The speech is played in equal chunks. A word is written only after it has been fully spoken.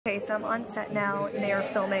Okay, so I'm on set now. They are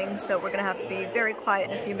filming, so we're gonna have to be very quiet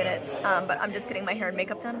in a few minutes. But I'm just getting my hair and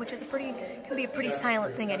makeup done, which is can be a pretty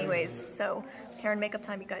silent thing anyways. So hair and makeup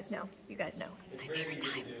time, you guys know. You guys know. It's my favorite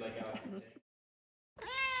time.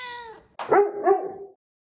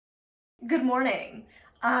 Good morning.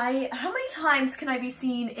 How many times can I be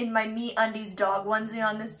seen in my MeUndies dog onesie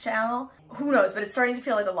on this channel? Who knows, but it's starting to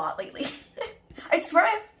feel like a lot lately. I swear I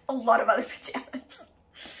have a lot of other pajamas.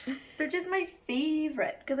 They're just my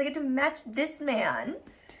favorite because I get to match this man,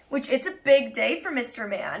 which it's a big day for Mr.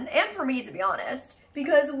 Man and for me, to be honest,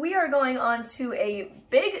 because we are going on to a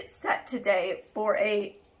big set today for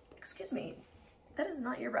a, excuse me, that is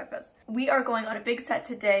not your breakfast. We are going on a big set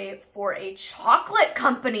today for a chocolate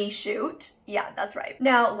company shoot. Yeah, that's right.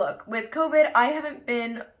 Now look, with COVID,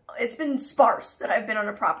 it's been sparse that I've been on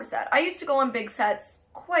a proper set. I used to go on big sets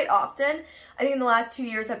quite often. I think in the last 2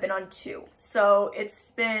 years I've been on 2. So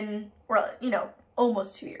it's been, well, you know,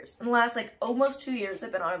 almost 2 years. In the last almost 2 years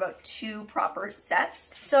I've been on about 2 proper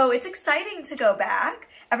sets. So it's exciting to go back.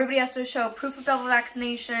 Everybody has to show proof of double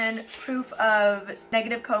vaccination, proof of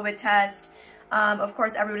negative COVID test. Of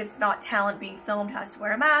course, everybody that's not talent being filmed has to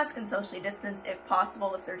wear a mask and socially distance if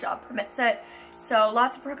possible, if their job permits it. So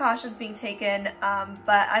lots of precautions being taken,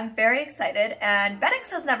 but I'm very excited. And Benix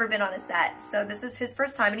has never been on a set, so this is his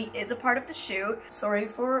first time and he is a part of the shoot. Sorry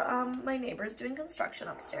for my neighbors doing construction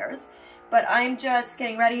upstairs, but I'm just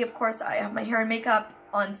getting ready. Of course, I have my hair and makeup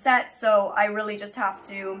on set, so I really just have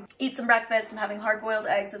to eat some breakfast. I'm having hard-boiled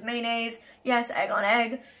eggs with mayonnaise. Yes, egg on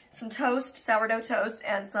egg, some toast, sourdough toast,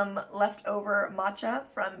 and some leftover matcha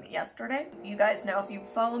from yesterday. You guys know, if you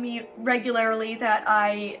follow me regularly, that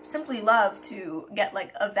I simply love to get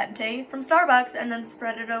like a venti from Starbucks and then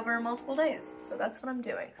spread it over multiple days. So that's what I'm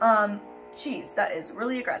doing. Geez, that is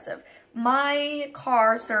really aggressive. My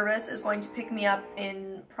car service is going to pick me up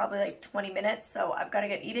in probably like 20 minutes, so I've got to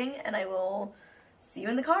get eating and I will see you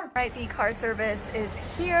in the car. All right, the car service is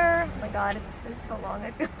here. Oh my God, it's been so long,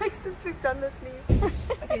 I feel like, since we've done this meet.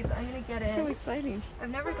 Okay, so I'm gonna get in. So exciting.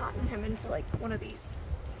 I've never gotten him into like one of these.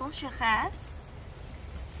 Bonjour. Hop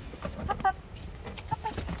up. Hop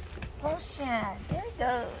up. Bonjour. There he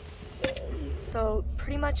goes. So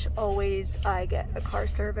pretty much always I get a car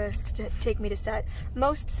service to take me to set.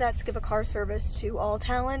 Most sets give a car service to all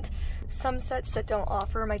talent. Some sets that don't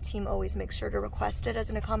offer, my team always makes sure to request it as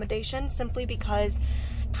an accommodation, simply because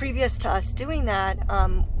previous to us doing that,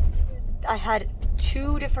 I had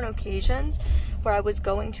 2 different occasions where I was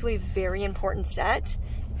going to a very important set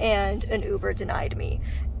and an Uber denied me.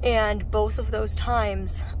 And both of those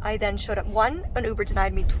times I then showed up. One, an Uber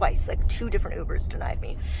denied me twice, like 2 different Ubers denied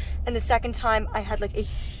me. And the second time I had like a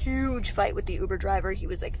huge fight with the Uber driver. He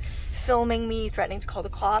was like filming me, threatening to call the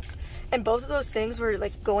cops. And both of those things were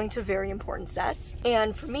like going to very important sets.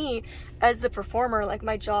 And for me, as the performer, like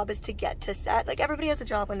my job is to get to set. Like everybody has a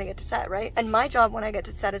job when they get to set, right? And my job when I get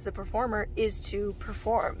to set as the performer is to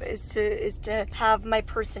perform, is to have my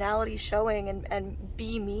personality showing and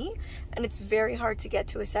be me. And it's very hard to get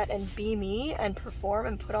to a set and be me and perform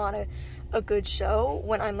and put on a good show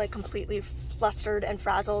when I'm like completely flustered and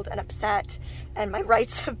frazzled and upset and my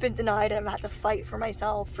rights have been denied and I've had to fight for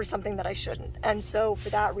myself for something that I shouldn't. And so for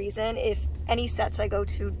that reason, if any sets I go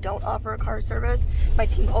to don't offer a car service, my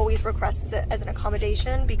team always requests it as an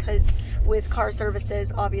accommodation, because with car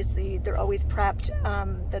services, obviously they're always prepped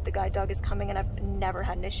that the guide dog is coming, and I've never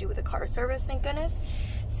had an issue with a car service, thank goodness.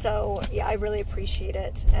 So yeah, I really appreciate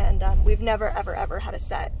it. And we've never ever had a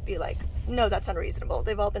set be like, no, that's unreasonable.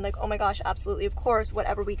 They've all been like, oh my gosh, absolutely, of course,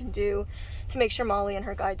 whatever we can do to make sure Molly and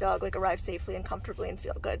her guide dog like arrive safely and comfortably and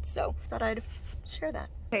feel good. So thought I'd share that.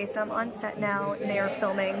 Okay, so I'm on set now. They are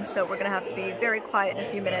filming, so we're gonna have to be very quiet in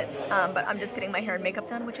a few minutes. But I'm just getting my hair and makeup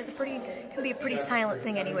done, which is can be a pretty silent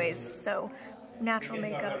thing anyways. So natural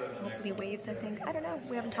makeup, hopefully waves, I think. I don't know,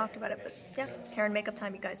 we haven't talked about it, but yeah, hair and makeup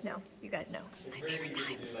time, you guys know. You guys know. It's my favorite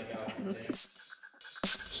time.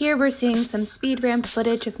 Here we're seeing some speed ramped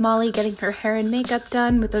footage of Molly getting her hair and makeup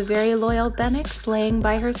done with a very loyal Benix laying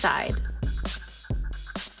by her side.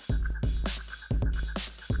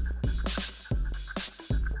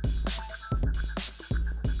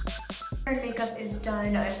 Hair and makeup is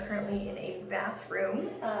done. I'm currently in a bathroom.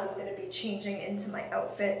 I'm gonna be changing into my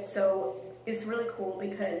outfit. So it's really cool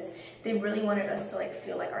because they really wanted us to like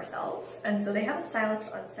feel like ourselves. And so they have a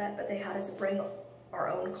stylist on set, but they had us bring our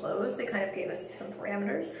own clothes. They kind of gave us some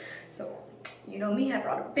parameters. So you know me, I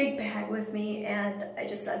brought a big bag with me and I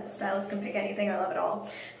just said the stylist can pick anything, I love it all.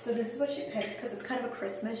 So this is what she picked because it's kind of a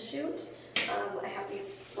Christmas shoot. I have these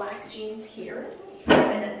black jeans here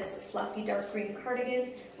And then this fluffy dark green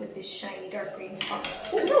cardigan with this shiny dark green top.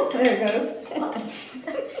 Oh, there it goes.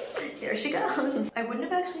 Here she goes. I wouldn't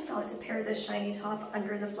have actually thought to pair this shiny top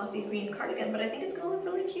under the fluffy green cardigan, but I think it's gonna look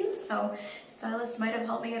really cute. So stylist might have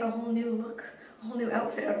helped me get a whole new look, a whole new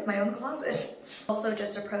outfit out of my own closet. Also,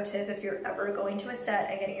 just a pro tip, if you're ever going to a set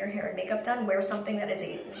and getting your hair and makeup done, wear something that is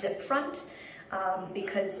a zip front.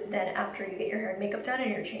 Because then after you get your hair and makeup done and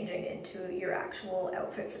you're changing into your actual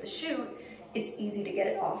outfit for the shoot, it's easy to get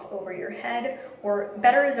it off over your head, or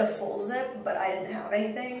better is a full zip, but I didn't have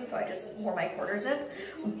anything, so I just wore my quarter zip.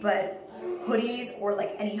 But hoodies or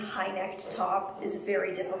like any high-necked top is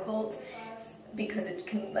very difficult because it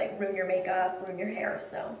can like ruin your makeup, ruin your hair.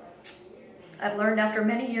 So I've learned after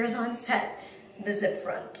many years on set, the zip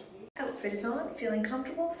front. Outfit is on, feeling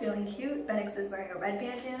comfortable, feeling cute. Benix is wearing a red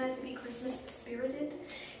bandana to be Christmas spirited.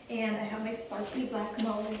 And I have my sparkly black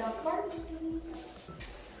Molly dot cards.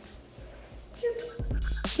 Cute.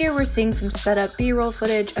 Here we're seeing some sped up B-roll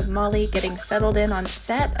footage of Molly getting settled in on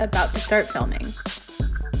set, about to start filming.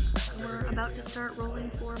 We're about to start rolling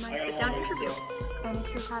for my sit-down interview.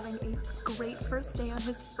 Benix is having a great first day on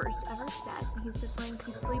his first ever set. He's just laying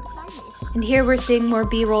peacefully beside me. And here we're seeing more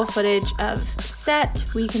B-roll footage of set.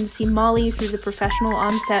 We can see Molly through the professional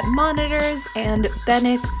on-set monitors and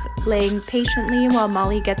Benix laying patiently while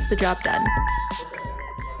Molly gets the job done.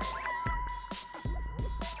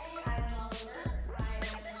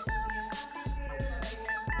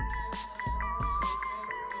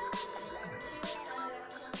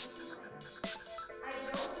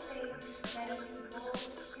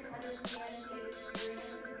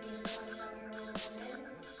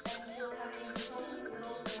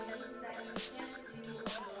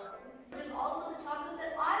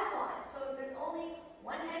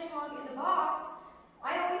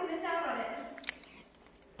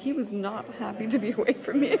 He was not happy to be away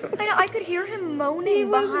from you. I know, I could hear him moaning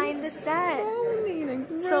behind the set. Moaning and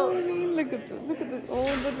groaning. Look at the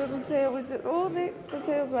little tail. The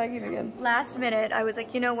tail's wagging again. Last minute, I was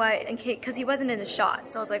like, you know what, in case, because he wasn't in the shot,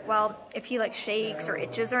 so I was like, well, if he like shakes or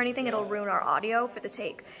itches or anything, it'll ruin our audio for the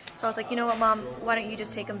take. So I was like, you know what, Mom, why don't you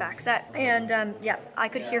just take him back set? And yeah, I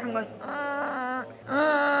could hear him going, I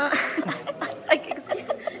was like, excuse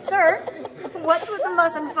me, sir, what's with the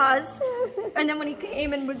muss and fuzz? And then when he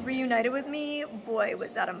came and was reunited with me, boy,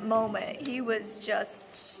 was that a moment. He was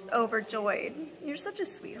just overjoyed. You're such a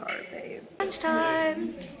sweetheart, babe.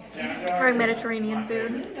 Lunchtime. We're Mediterranean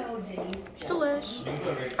food. Delish.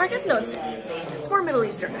 I guess no, it's more Middle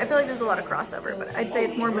Eastern. I feel like there's a lot of crossover, but I'd say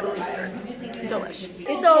it's more Middle Eastern. Delish.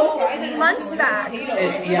 So, months back,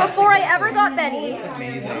 before I ever got Benny,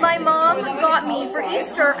 my mom got me for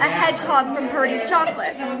Easter a hedgehog from Purdy's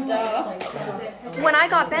Chocolate. When I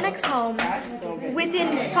got Benix home,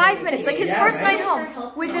 within 5 minutes, like his first night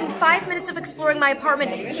home, within 5 minutes of exploring my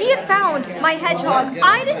apartment, he had found my hedgehog.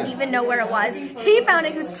 I didn't even know where it was. He found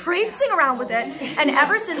it, he was traipsing around with it, and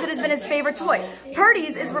ever since it has been his favorite toy.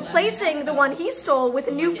 Purdy's is replacing the one he stole with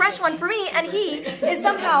a new fresh one for me, and he is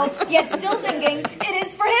somehow yet still thinking it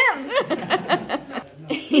is for him.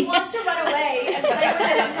 He wants to run away and play with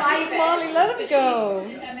it in private. Molly, let him go.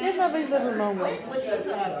 Let him have his little moment. What's his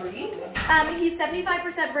breed? He's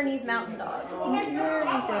 75% Bernese Mountain Dog. There we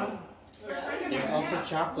go. There's also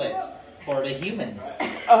chocolate for the humans.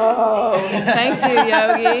 Oh, thank you,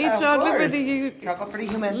 Yogi. Chocolate for the Chocolate for the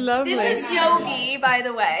humans. Lovely. This is Yogi, by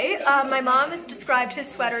the way. My mom has described his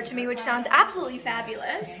sweater to me, which sounds absolutely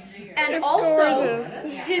fabulous. And It's also,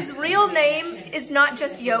 gorgeous. his real name is not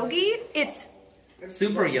just Yogi, it's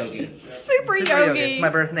Super Yogi. Super Yogi. It's my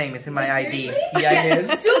birth name. It's in my ID. Yeah, it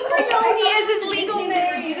is. Super Yogi is his legal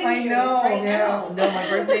name. I know. Yeah. No, my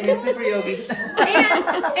birth name is Super Yogi.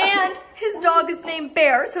 And his dog is named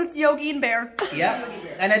Bear, so it's Yogi and Bear. Yeah.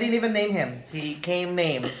 And I didn't even name him. He came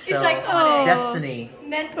named. So It's iconic. Destiny.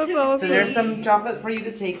 Meant That's to awesome. So there's some chocolate for you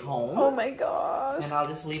to take home. Oh my gosh. And I'll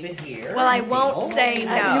just leave it here. Well, I on the won't table. say You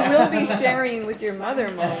no. will be sharing with your mother,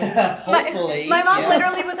 Molly. Hopefully. My mom yeah.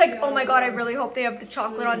 literally was like, oh my god, I really hope they have the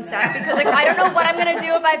chocolate on set, because like I don't know what I'm gonna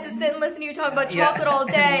do if I have to sit and listen to you talk about chocolate all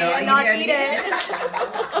day No, and not eat eat it.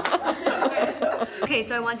 Okay,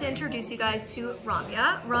 so I want to introduce you guys to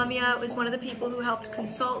Ramya. Ramya was one of the people who helped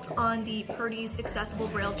consult on the Purdy's Accessible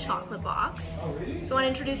Braille chocolate box. Do you want to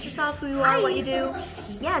introduce yourself, who you are, what you do?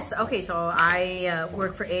 Yes, okay, so I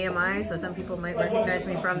work for AMI, so some people might recognize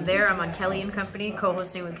me from there. I'm on Kelly and Company,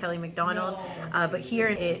 co-hosting with Kelly McDonald. But here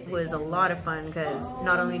it was a lot of fun because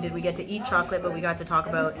not only did we get to eat chocolate, but we got to talk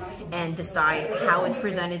about and decide how it's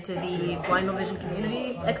presented to the blind low vision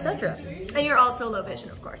community, etc. And you're also low vision,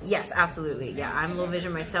 of course. Yes, absolutely. Yeah, I'm low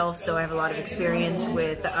vision myself, so I have a lot of experience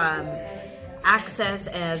with access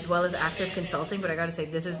as well as access consulting, but I gotta say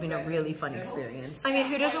this has been a really fun experience. I mean,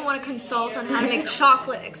 who doesn't want to consult on how to make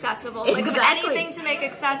chocolate accessible? Like, Exactly. anything to make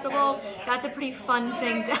accessible, that's a pretty fun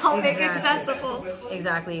thing to help make accessible.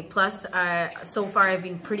 Exactly. Plus, so far I've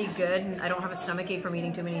been pretty good, and I don't have a stomachache from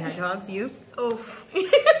eating too many hedgehogs. You? Oof.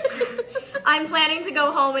 I'm planning to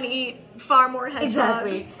go home and eat far more hedgehogs.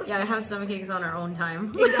 Exactly. Yeah, I have stomachaches on our own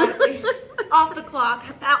time. Exactly. Off the clock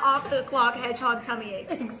hedgehog tummy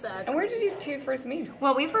aches. Exactly. And where did you two first meet?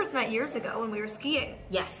 Well, we first met years ago when we were skiing.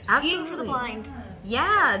 Yes, Skiing for the blind.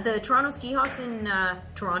 Yeah, the Toronto Ski Hawks in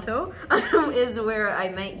Toronto is where I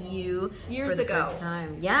met you Years for the ago. first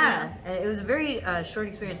time. Yeah, and it was a very short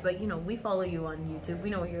experience, but you know, we follow you on YouTube. We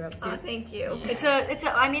know what you're up to. Oh, thank you.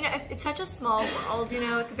 I mean, it's such a small world, you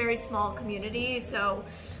know, it's a very small community, so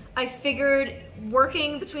I figured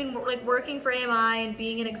working for AMI and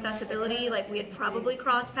being in accessibility, like we had probably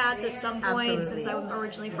crossed paths at some point. Absolutely. Since I'm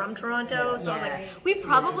originally from Toronto, so I was Yeah. like, we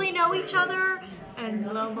probably know each other,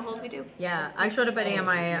 and lo and behold, we do. Yeah, I showed up at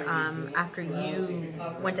AMI after you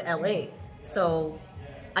went to LA, so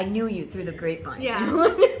I knew you through the grapevine. Yeah. You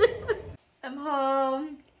know? I'm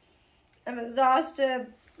home. I'm exhausted,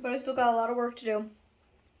 but I still got a lot of work to do.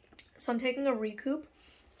 So I'm taking a recoup,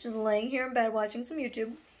 just laying here in bed watching some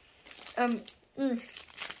YouTube. Oh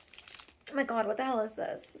my god, what the hell is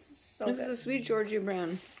this? This is so This good. is a sweet Georgia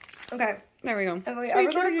brown. Okay. There we go. If we Sweet ever go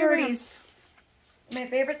to Georgia brown. parties, my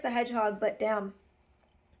favorite's the hedgehog, but damn.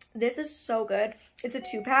 This is so good. It's a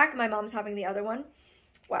 2-pack. My mom's having the other one.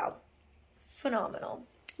 Wow. Phenomenal.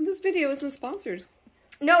 This video isn't sponsored.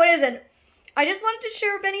 No, it isn't. I just wanted to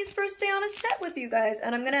share Benny's first day on a set with you guys,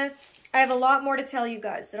 and I have a lot more to tell you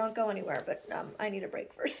guys, so don't go anywhere, but I need a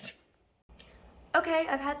break first. Okay,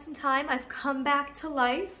 I've had some time. I've come back to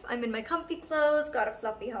life. I'm in my comfy clothes, got a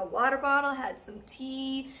fluffy hot water bottle, had some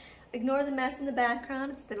tea. Ignore the mess in the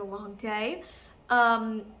background. It's been a long day.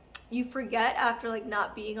 You forget after like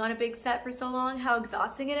not being on a big set for so long how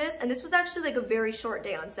exhausting it is. And this was actually like a very short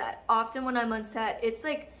day on set. Often when I'm on set, it's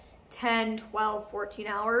like 10, 12, 14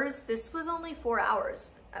 hours. This was only 4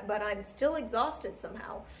 hours, but I'm still exhausted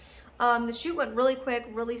somehow. The shoot went really quick,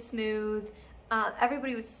 really smooth.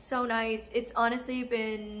 Everybody was so nice. It's honestly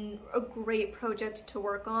been a great project to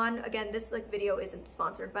work on. Again, this like video isn't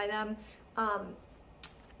sponsored by them,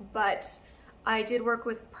 but I did work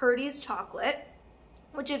with Purdy's chocolate,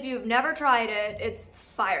 which if you've never tried it, it's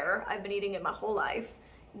fire. I've been eating it my whole life.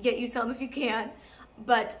 Get you some if you can.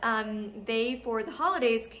 But they, for the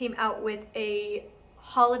holidays, came out with a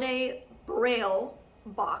holiday Braille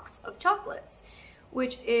box of chocolates,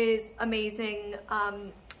 which is amazing.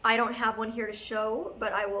 I don't have one here to show,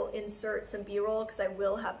 but I will insert some B-roll because I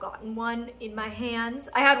will have gotten one in my hands.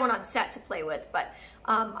 I had one on set to play with, but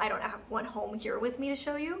I don't have one home here with me to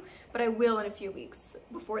show you, but I will in a few weeks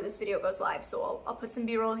before this video goes live. So I'll put some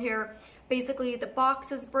B-roll here. Basically, the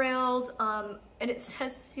box is brailled, and it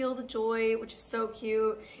says "Feel the Joy," which is so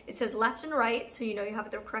cute. It says left and right, so you know you have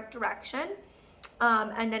it the correct direction.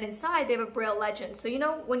 And then inside they have a Braille legend. So you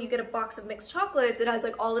know when you get a box of mixed chocolates, it has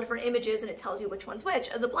like all the different images and it tells you which one's which.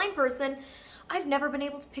 As a blind person, I've never been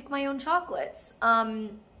able to pick my own chocolates.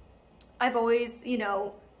 I've always, you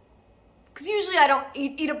know, because usually I don't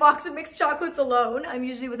eat a box of mixed chocolates alone. I'm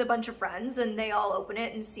usually with a bunch of friends and they all open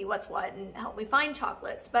it and see what's what and help me find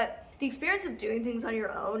chocolates. But the experience of doing things on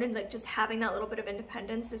your own and like just having that little bit of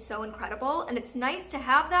independence is so incredible. And it's nice to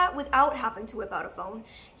have that without having to whip out a phone.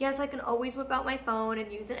 Yes, I can always whip out my phone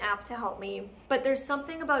and use an app to help me, but there's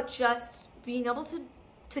something about just being able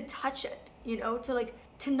to touch it, you know,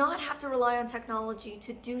 to not have to rely on technology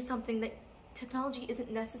to do something that technology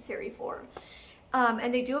isn't necessary for.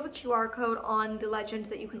 And they do have a QR code on the legend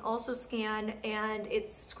that you can also scan, and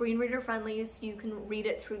it's screen reader friendly, so you can read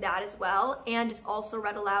it through that as well. And it's also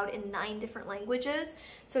read aloud in 9 different languages,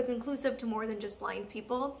 so it's inclusive to more than just blind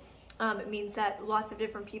people. It means that lots of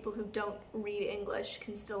different people who don't read English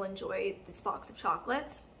can still enjoy this box of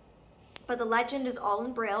chocolates. But the legend is all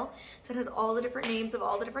in Braille, so it has all the different names of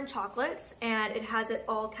all the different chocolates, and it has it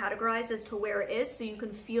all categorized as to where it is, so you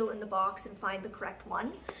can feel in the box and find the correct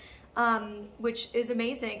one. Which is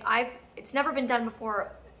amazing. It's never been done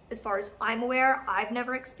before as far as I'm aware. I've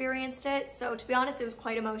never experienced it, so to be honest, it was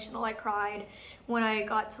quite emotional. I cried when I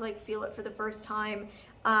got to like feel it for the first time.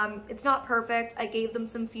 It's not perfect. I gave them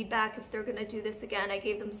some feedback. If they're gonna do this again, I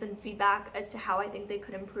gave them some feedback as to how I think they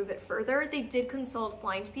could improve it further. They did consult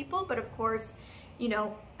blind people, but of course, you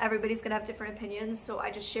know, everybody's gonna have different opinions, so I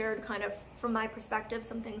just shared kind of from my perspective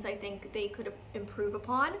some things I think they could improve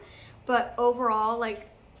upon. But overall, like,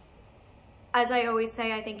 as I always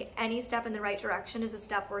say, I think any step in the right direction is a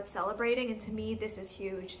step worth celebrating, and to me, this is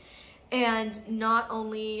huge. And not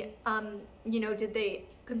only, you know, did they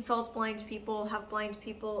consult blind people, have blind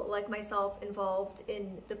people like myself involved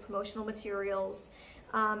in the promotional materials,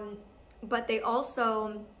 but they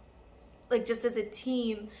also, like, just as a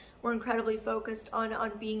team, were incredibly focused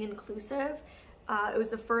on being inclusive. It was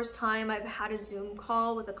the first time I've had a Zoom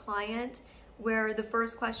call with a client where the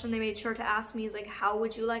first question they made sure to ask me is like, how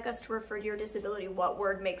would you like us to refer to your disability? What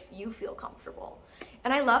word makes you feel comfortable?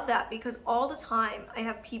 And I love that because all the time I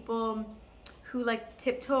have people who like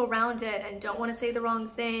tiptoe around it and don't want to say the wrong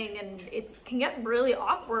thing, and it can get really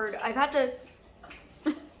awkward. I've had to,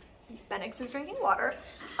 Benix is drinking water.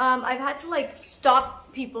 I've had to like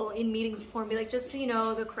stop people in meetings before and be like, just so you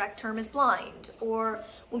know, the correct term is blind. Or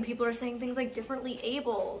when people are saying things like differently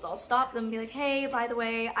abled, I'll stop them and be like, hey, by the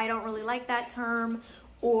way, I don't really like that term.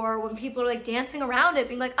 Or when people are like dancing around it,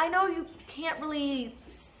 being like, I know you can't really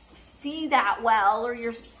see that well, or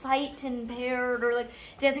your sight impaired, or like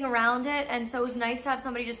dancing around it. And so it was nice to have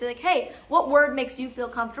somebody just be like, hey, what word makes you feel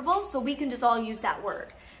comfortable? So we can just all use that word.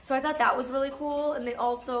 So I thought that was really cool. And they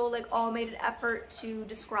also like all made an effort to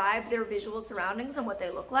describe their visual surroundings and what they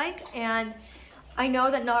look like. And I know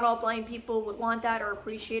that not all blind people would want that or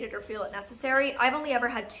appreciate it or feel it necessary. I've only ever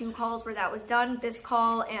had 2 calls where that was done, this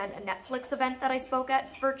call and a Netflix event that I spoke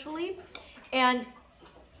at virtually. And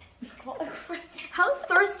how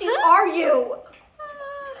thirsty are you?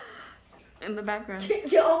 In the background.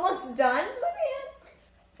 You almost done?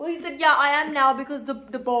 Well, he said, yeah, I am now because the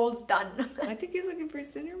bowl's done. I think he's looking for his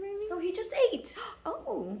dinner, maybe? No, he just ate.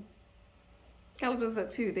 Oh. Caleb does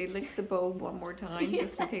that too. They lick the bowl one more time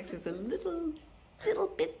just in case there's a little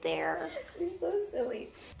bit there. You're so silly.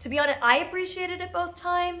 To be honest, I appreciated it both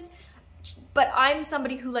times, but I'm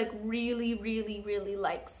somebody who like really, really, really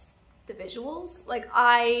likes the visuals. Like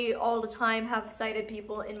I all the time have sighted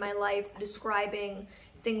people in my life describing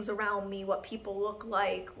things around me, what people look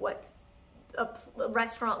like, what a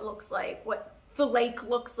restaurant looks like, what the lake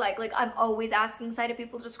looks like. Like I'm always asking sighted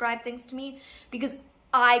people to describe things to me because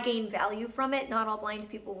I gain value from it. Not all blind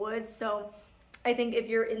people would. So I think if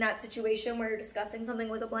you're in that situation where you're discussing something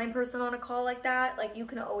with a blind person on a call like that, like you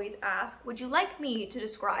can always ask, would you like me to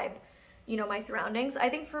describe, you know, my surroundings? I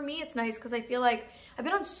think for me it's nice because I feel like I've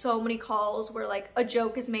been on so many calls where like a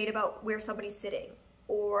joke is made about where somebody's sitting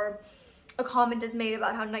or a comment is made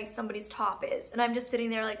about how nice somebody's top is, and I'm just sitting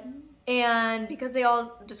there like, and because they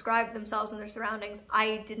all described themselves and their surroundings,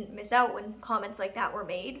 I didn't miss out when comments like that were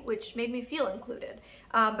made, which made me feel included.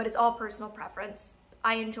 But it's all personal preference.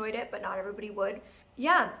 I enjoyed it, but not everybody would.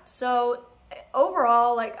 Yeah, so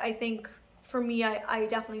overall, like I think for me, I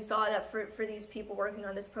definitely saw that for these people working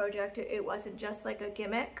on this project, it wasn't just like a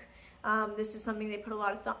gimmick. This is something they put a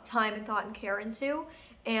lot of time and thought and care into.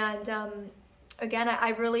 And again, I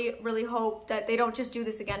really, really hope that they don't just do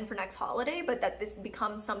this again for next holiday, but that this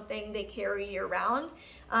becomes something they carry year round,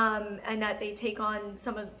 and that they take on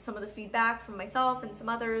some of the feedback from myself and some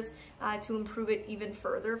others to improve it even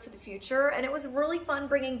further for the future. And it was really fun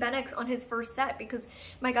bringing Benix on his first set because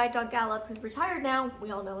my guide dog Gallop, who's retired now, we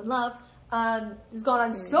all know and love, has gone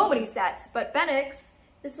on so many sets, but Benix,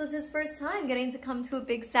 this was his first time getting to come to a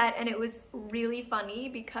big set, and it was really funny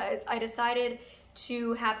because I decided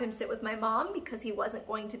to have him sit with my mom because he wasn't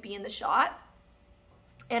going to be in the shot,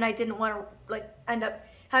 and I didn't want to like end up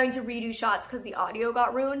having to redo shots because the audio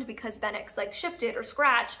got ruined because Benix like shifted or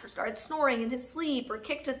scratched or started snoring in his sleep or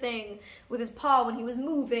kicked a thing with his paw when he was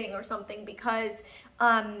moving or something, because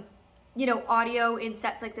you know, audio in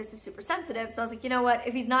sets like this is super sensitive. So I was like, you know what,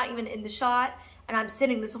 if he's not even in the shot and I'm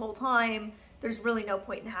sitting this whole time, there's really no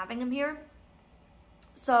point in having him here.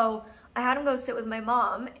 So I had him go sit with my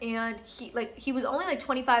mom, and he was only like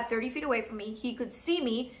 25-30 feet away from me. He could see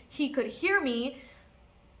me, he could hear me,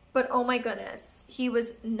 but oh my goodness, he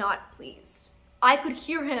was not pleased. I could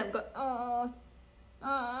hear him go,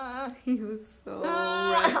 He was so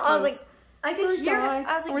restless. I was like, I could hear him.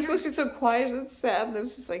 I was like, we're supposed to be so quiet and sad, and there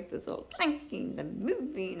was just like this little clanking and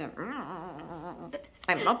moving. And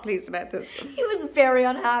I'm not pleased about this. He was very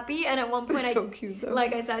unhappy, and at one point, So cute, though.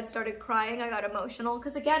 like I said, started crying. I got emotional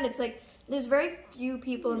because again, it's like there's very few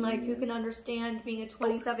people in life who can understand being a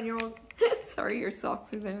 27-year-old. Sorry, your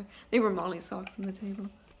socks are there. They were Molly's socks on the table,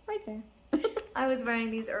 right there. I was wearing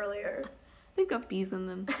these earlier. They've got bees in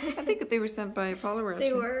them. I think that they were sent by a follower.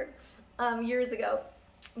 They were years ago.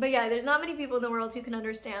 But yeah, there's not many people in the world who can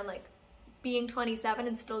understand like being 27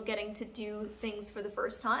 and still getting to do things for the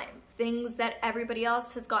first time. Things that everybody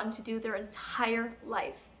else has gotten to do their entire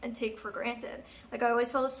life and take for granted. Like I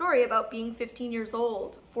always tell a story about being 15 years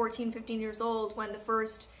old, 14, 15 years old when the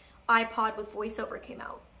first iPod with voiceover came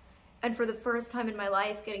out. And for the first time in my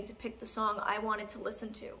life, getting to pick the song I wanted to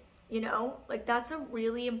listen to. you know? Like, that's a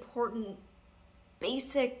really important,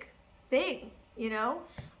 basic thing, you know?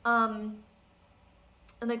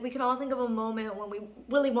 And like, we can all think of a moment when we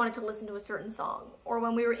really wanted to listen to a certain song, or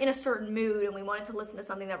when we were in a certain mood and we wanted to listen to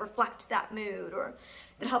something that reflects that mood, or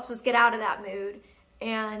that helps us get out of that mood.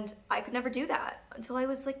 And I could never do that until I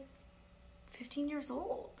was like 15 years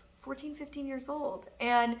old, 14, 15 years old.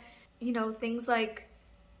 And, you know, things like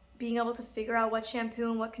being able to figure out what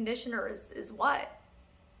shampoo and what conditioner is what.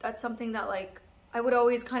 That's something that, like, I would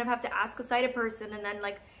always kind of have to ask a sighted person, and then,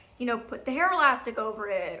 like, you know, put the hair elastic over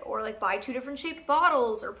it, or like buy 2 different shaped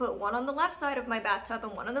bottles, or put one on the left side of my bathtub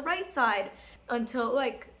and one on the right side, until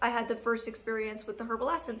like I had the first experience with the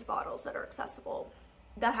Herbal Essence bottles that are accessible.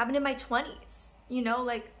 That happened in my 20s, you know,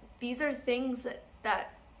 like, these are things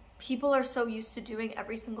that people are so used to doing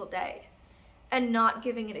every single day and not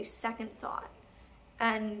giving it a second thought.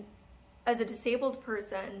 And as a disabled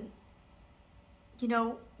person, you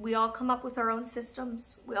know, we all come up with our own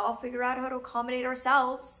systems. We all figure out how to accommodate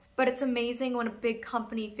ourselves. But it's amazing when a big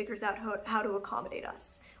company figures out how to accommodate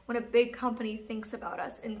us. When a big company thinks about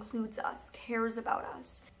us, includes us, cares about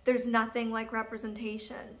us. There's nothing like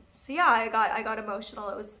representation. So yeah, I got emotional.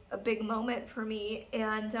 It was a big moment for me,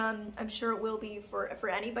 and I'm sure it will be for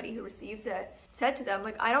anybody who receives it. Said to them,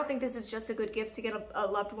 like, I don't think this is just a good gift to get a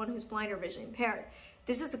loved one who's blind or vision impaired.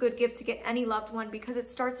 This is a good gift to get any loved one, because it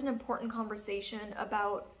starts an important conversation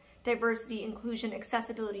about diversity, inclusion,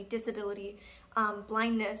 accessibility, disability,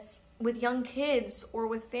 blindness with young kids or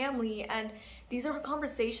with family. And these are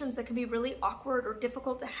conversations that can be really awkward or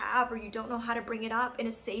difficult to have, or you don't know how to bring it up in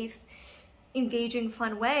a safe, engaging,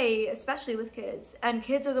 fun way, especially with kids. And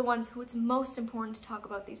kids are the ones who it's most important to talk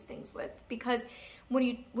about these things with, because when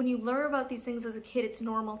you learn about these things as a kid, it's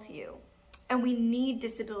normal to you. And we need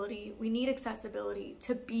disability, we need accessibility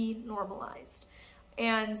to be normalized.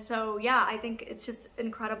 And so, yeah, I think it's just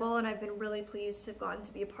incredible, and I've been really pleased to have gotten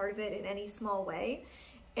to be a part of it in any small way.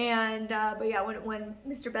 And, but yeah, when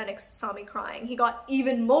Mr. Bennix saw me crying, he got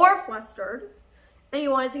even more flustered, and he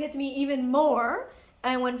wanted to get to me even more.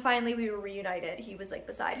 And when finally we were reunited, he was like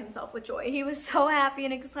beside himself with joy. He was so happy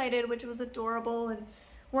and excited, which was adorable. And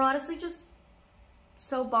we're honestly just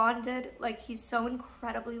so bonded. Like, he's so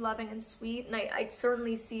incredibly loving and sweet, and I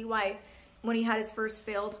certainly see why when he had his first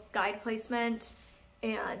failed guide placement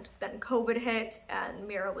and then COVID hit and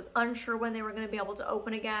Mira was unsure when they were going to be able to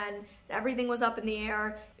open again, and everything was up in the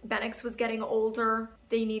air. Bennix was getting older.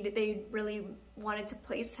 They really wanted to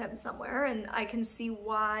place him somewhere, and I can see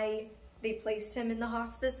why they placed him in the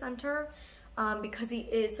hospice center, because he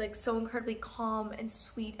is like so incredibly calm and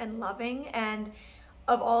sweet and loving. And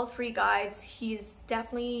of all 3 guides, he's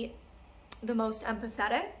definitely the most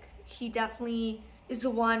empathetic. He definitely is the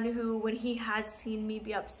one who, when he has seen me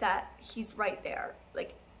be upset, he's right there.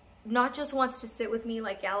 Like, not just wants to sit with me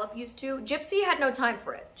like Gallup used to. Gypsy had no time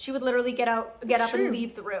for it. She would literally get up and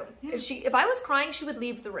leave the room. Yeah. If I was crying, she would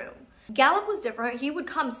leave the room. Gallup was different. He would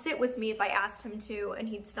come sit with me if I asked him to, and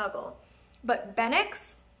he'd snuggle. But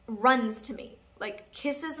Bennix runs to me, like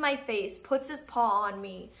kisses my face, puts his paw on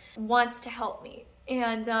me, wants to help me.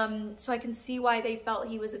 And so I can see why they felt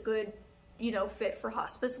he was a good, you know, fit for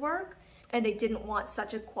hospice work, and they didn't want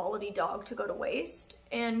such a quality dog to go to waste.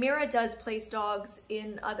 And Mira does place dogs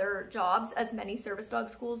in other jobs, as many service dog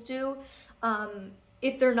schools do.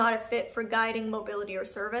 If they're not a fit for guiding, mobility, or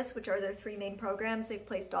service, which are their 3 main programs, they've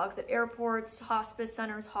placed dogs at airports, hospice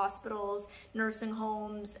centers, hospitals, nursing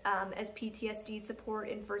homes, as PTSD support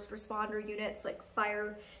in first responder units like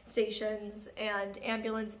fire stations and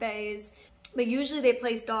ambulance bays. But usually they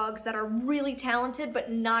place dogs that are really talented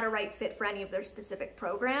but not a right fit for any of their specific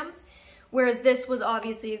programs. Whereas this was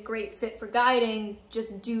obviously a great fit for guiding,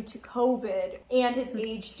 just due to COVID and his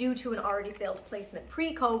age due to an already failed placement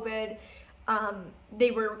pre-COVID.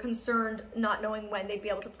 They were concerned not knowing when they'd be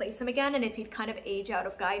able to place him again, and if he'd kind of age out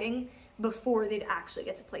of guiding before they'd actually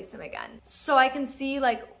get to place him again. So I can see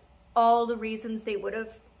like all the reasons they would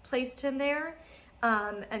have placed him there.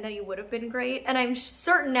 And that he would have been great. And I'm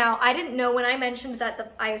certain now, I didn't know when I mentioned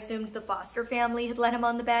that I assumed the foster family had let him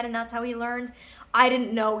on the bed and that's how he learned. I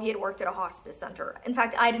didn't know he had worked at a hospice center. In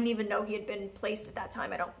fact, I didn't even know he had been placed at that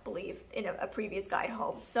time, I don't believe, in a previous guide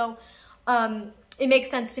home. So it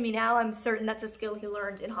makes sense to me now. I'm certain that's a skill he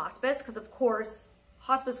learned in hospice, because of course,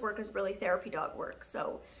 hospice work is really therapy dog work.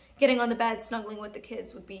 So getting on the bed, snuggling with the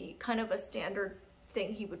kids would be kind of a standard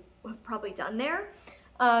thing he would have probably done there.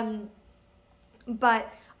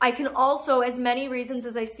 But I can also, as many reasons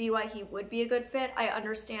as I see why he would be a good fit, I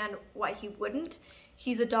understand why he wouldn't.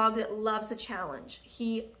 He's a dog that loves a challenge.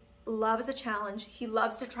 He loves a challenge. He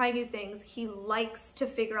loves to try new things. He likes to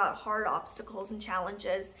figure out hard obstacles and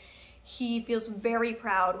challenges. he feels very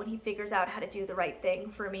proud when he figures out how to do the right thing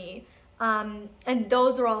for me. And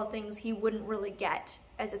those are all things he wouldn't really get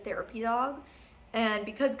as a therapy dog. And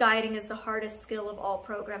because guiding is the hardest skill of all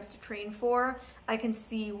programs to train for, I can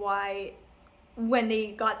see why when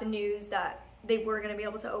they got the news that they were going to be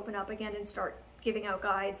able to open up again and start giving out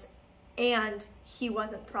guides, and he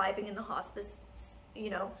wasn't thriving in the hospice, you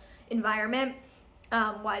know, environment,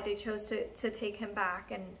 why they chose to take him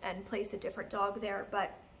back and place a different dog there.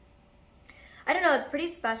 But I don't know, it's pretty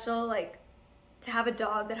special, like, to have a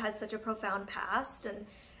dog that has such a profound past and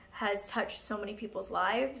has touched so many people's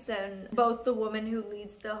lives. And both the woman who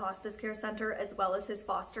leads the hospice care center as well as his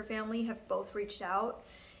foster family have both reached out.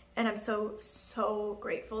 And I'm so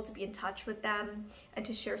grateful to be in touch with them and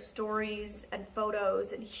to share stories and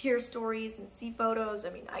photos and hear stories and see photos. I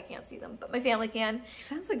mean, I can't see them, but my family can.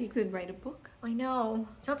 Sounds like you could write a book. I know.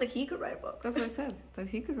 Sounds like he could write a book. That's what I said, that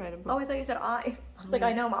he could write a book. Oh, I thought you said I. I was like,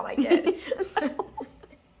 I know, Mom, I did.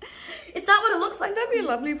 It's not what it looks like. That'd be a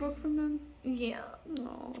lovely book from them. Yeah.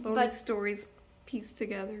 Oh, all these stories pieced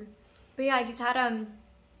together. But yeah, he's had an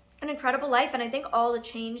incredible life, and I think all the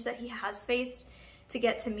change that he has faced to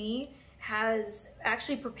get to me has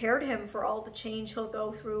actually prepared him for all the change he'll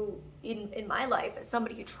go through in my life as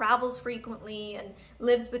somebody who travels frequently and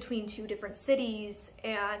lives between 2 different cities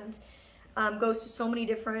and goes to so many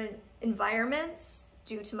different environments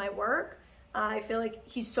due to my work. I feel like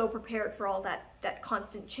he's so prepared for all that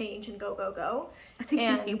constant change and go. I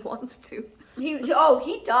think he wants to. He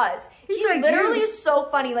does. He like literally is so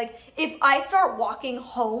funny. Like, if I start walking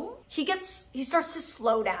home, he starts to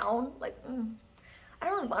slow down. Like, I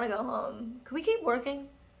don't really want to go home. Can we keep working?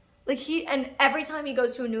 Like, and every time he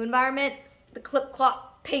goes to a new environment, the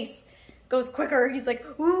clip-clop pace goes quicker. He's like,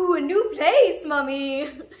 ooh, a new place, mommy.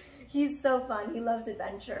 He's so fun. He loves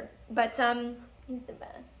adventure. But, he's the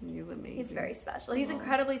best. He's amazing. He's very special. He's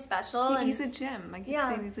incredibly special. He's a gem. I keep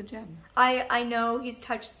saying he's a gem. I know he's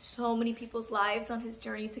touched so many people's lives on his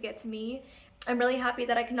journey to get to me. I'm really happy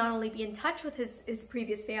that I can not only be in touch with his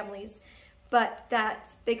previous families, but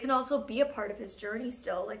that they can also be a part of his journey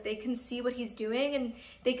still. Like, they can see what he's doing and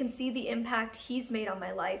they can see the impact he's made on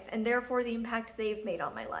my life and therefore the impact they've made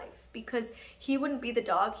on my life. Because he wouldn't be the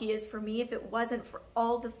dog he is for me if it wasn't for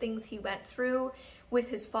all the things he went through with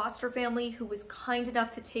his foster family, who was kind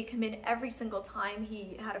enough to take him in every single time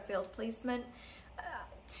he had a failed placement,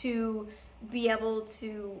 to be able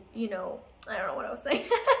to, you know, I don't know what I was saying.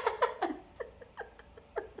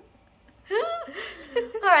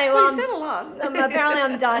 All right, well, you said a lot. Apparently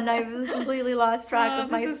I'm done. I've completely lost track of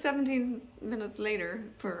my... This is 17 minutes later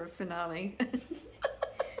for a finale. Typical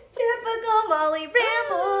Molly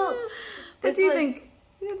rambles. What do you think?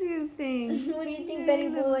 What do you think? What do you think, Benny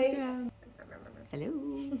boy?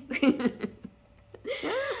 Hello.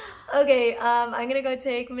 Okay, I'm gonna go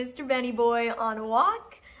take Mr. Benny boy on a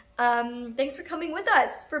walk. Thanks for coming with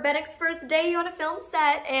us for Bennick's first day on a film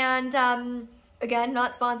set, and again,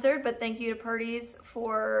 not sponsored, but thank you to Purdy's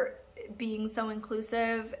for being so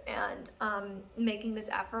inclusive and making this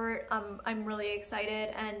effort. I'm really excited,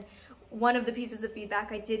 and one of the pieces of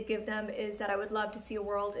feedback I did give them is that I would love to see a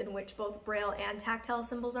world in which both Braille and tactile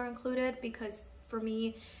symbols are included, because for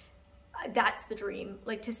me, that's the dream.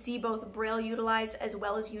 Like, to see both Braille utilized as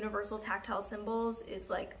well as universal tactile symbols is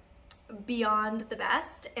like beyond the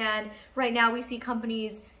best. And right now we see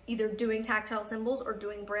companies either doing tactile symbols or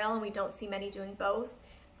doing Braille, and we don't see many doing both,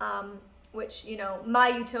 which, you know, my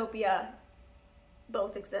utopia,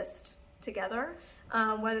 both exist together.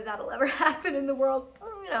 Whether that'll ever happen in the world,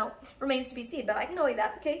 you know, remains to be seen, but I can always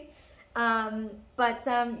advocate.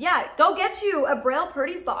 Yeah, go get you a Braille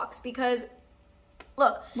Purdy's box, because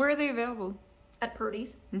look. Where are they available? At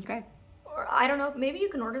Purdy's. Okay. Or I don't know, maybe you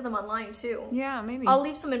can order them online too. Yeah, maybe. I'll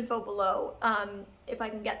leave some info below if I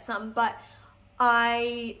can get some, but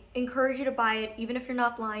I encourage you to buy it, even if you're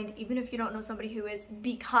not blind, even if you don't know somebody who is,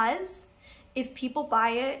 because if people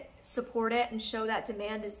buy it, support it, and show that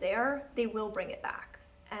demand is there, they will bring it back.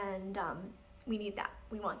 And we need that.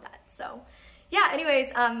 We want that. So yeah, anyways,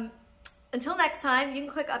 until next time, you can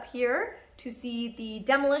click up here to see the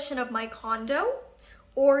demolition of my condo,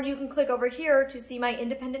 or you can click over here to see my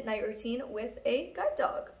independent night routine with a guide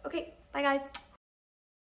dog. Okay, bye guys.